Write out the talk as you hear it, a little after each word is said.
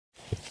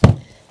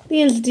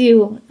These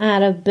do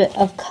add a bit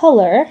of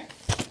color.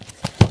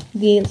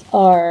 These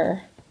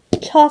are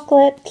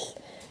chocolates.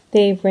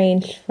 They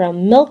range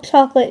from milk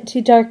chocolate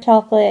to dark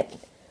chocolate.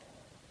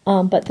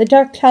 But the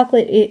dark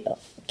chocolate, it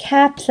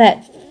caps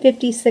at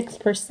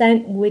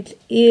 56%, which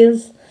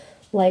is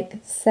like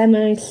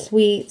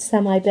semi-sweet,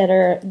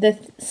 semi-bitter, the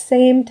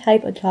same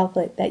type of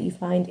chocolate that you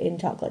find in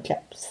chocolate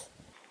chips.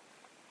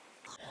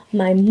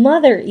 My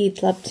mother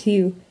eats up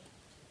to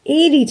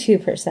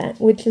 82%,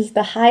 which is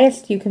the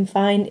highest you can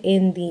find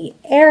in the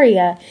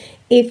area.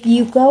 If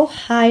you go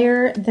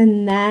higher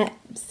than that,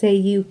 say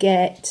you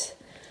get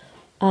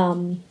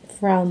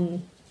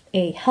from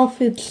a health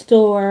food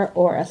store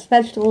or a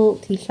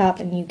specialty shop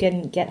and you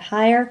can get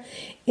higher,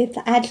 it's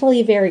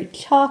actually very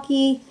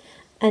chalky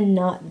and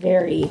not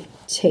very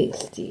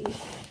tasty,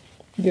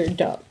 your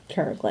dark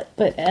chocolate.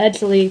 But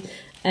actually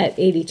at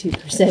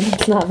 82%,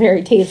 it's not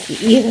very tasty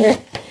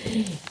either.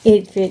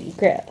 It's pretty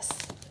gross.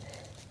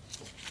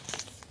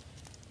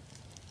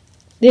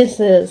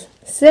 This is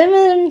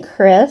Cinnamon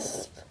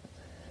Crisp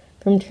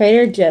from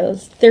Trader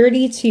Joe's,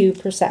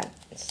 32%.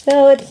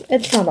 So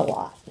it's not a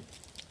lot.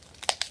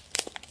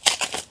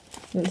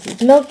 This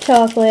is milk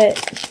chocolate.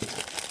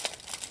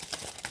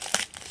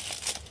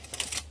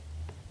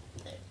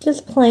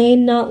 Just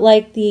plain, not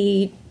like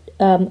the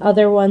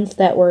other ones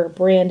that were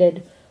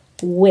branded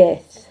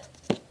with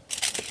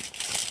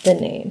the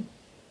name.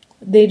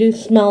 They do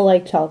smell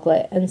like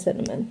chocolate and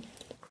cinnamon.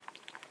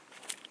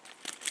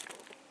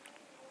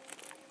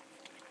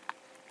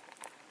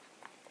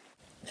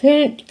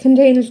 It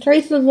contains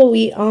traces of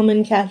wheat,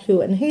 almond,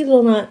 cashew, and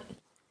hazelnut.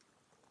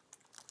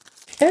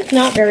 It's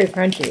not very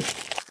crunchy.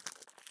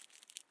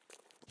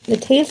 The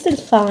taste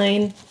is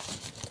fine,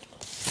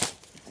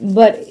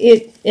 but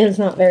it is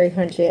not very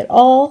crunchy at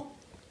all.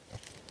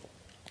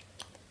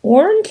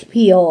 Orange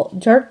peel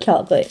dark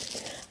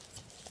chocolate,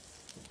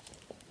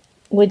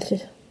 which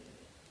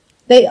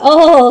they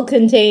all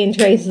contain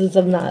traces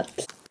of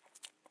nuts.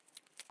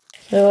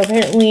 So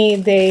apparently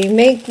they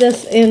make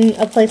this in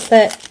a place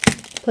that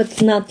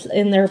puts nuts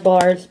in their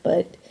bars,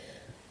 but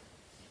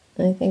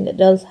I think it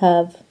does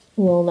have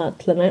little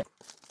nuts in it.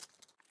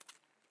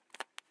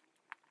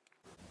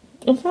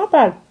 It's not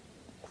bad.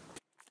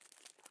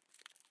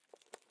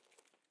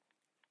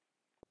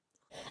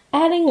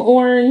 Adding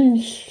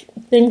orange,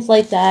 things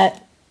like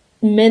that,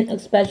 mint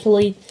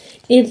especially,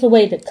 is a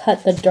way to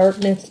cut the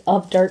darkness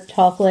of dark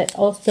chocolate.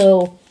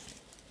 Also,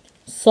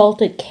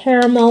 salted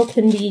caramel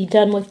can be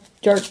done with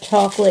dark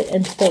chocolate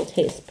and still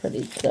taste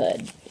pretty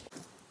good.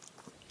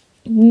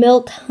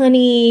 Milk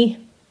honey.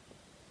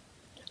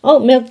 Oh,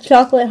 milk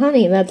chocolate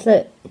honey, that's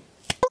it.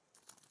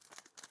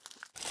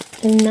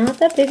 I'm not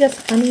the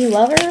biggest honey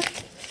lover,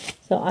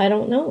 so I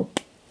don't know.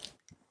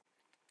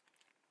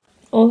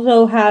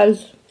 Also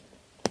has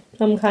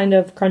some kind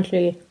of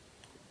crunchiness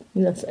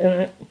in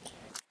it.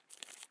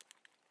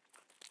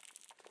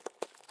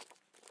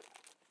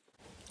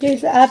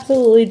 Tastes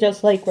absolutely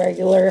just like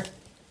regular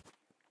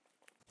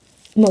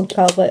milk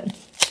chocolate,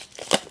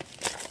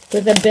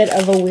 with a bit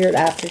of a weird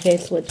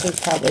aftertaste, which is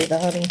probably the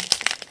honey.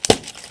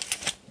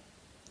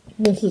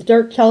 This is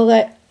dark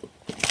chocolate.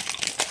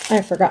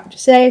 I forgot to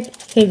say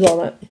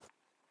hazelnut.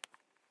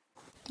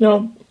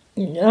 No,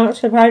 not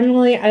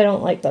surprisingly, I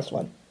don't like this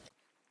one.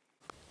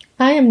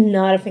 I am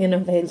not a fan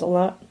of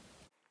hazelnut.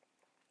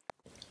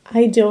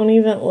 I don't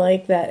even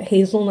like that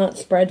hazelnut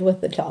spread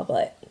with the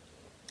chocolate.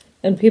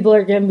 And people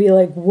are going to be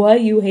like,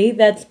 what, you hate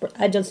that spread?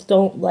 I just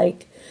don't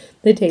like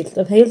the taste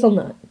of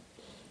hazelnut.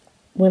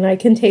 When I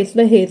can taste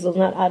the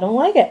hazelnut, I don't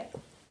like it.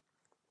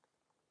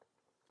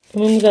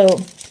 I'm going to go...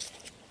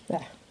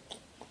 Yeah.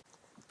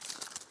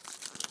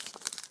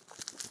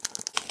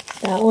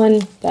 That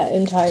one, that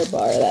entire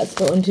bar, that's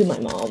going to my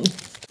mom.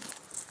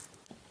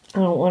 I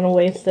don't want to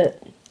waste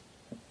it.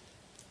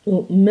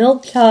 Ooh,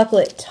 milk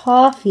chocolate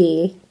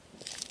toffee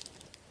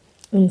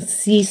and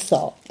sea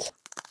salt.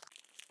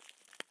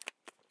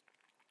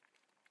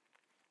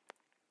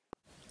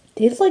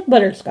 Tastes like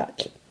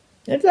butterscotch.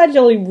 It's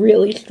actually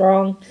really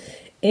strong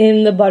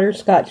in the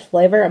butterscotch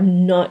flavor.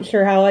 I'm not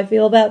sure how I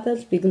feel about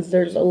this because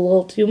there's a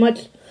little too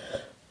much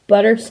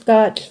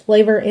butterscotch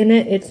flavor in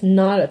it. It's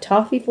not a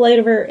toffee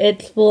flavor.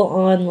 It's full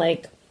on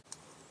like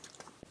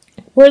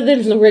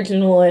Werther's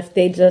Original if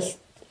they just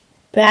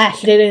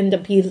bashed it into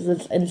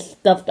pieces and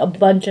stuffed a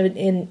bunch of it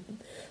in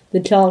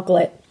the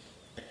chocolate.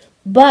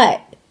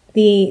 But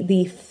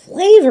the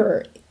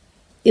flavor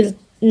is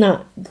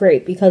not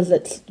great because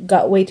it's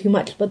got way too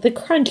much, but the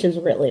crunch is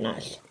really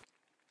nice.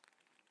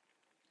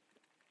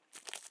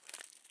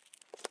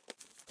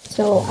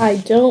 So I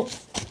don't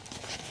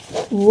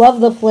love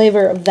the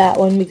flavor of that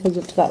one because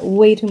it's got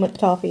way too much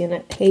toffee in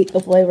it. Hate the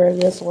flavor of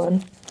this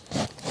one.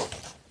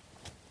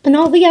 And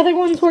all the other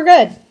ones were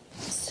good.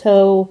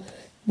 So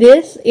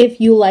this, if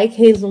you like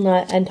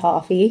hazelnut and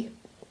toffee,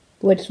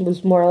 which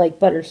was more like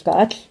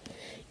butterscotch,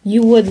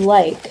 you would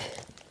like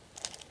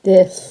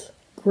this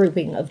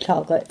grouping of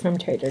chocolate from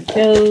Trader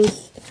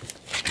Joe's.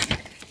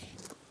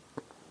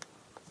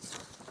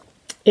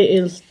 It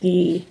is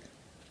the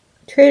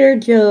Trader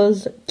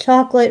Joe's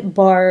Chocolate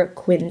Bar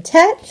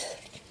Quintet.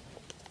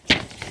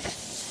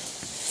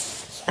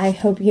 I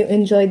hope you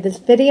enjoyed this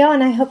video,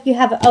 and I hope you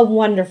have a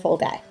wonderful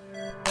day.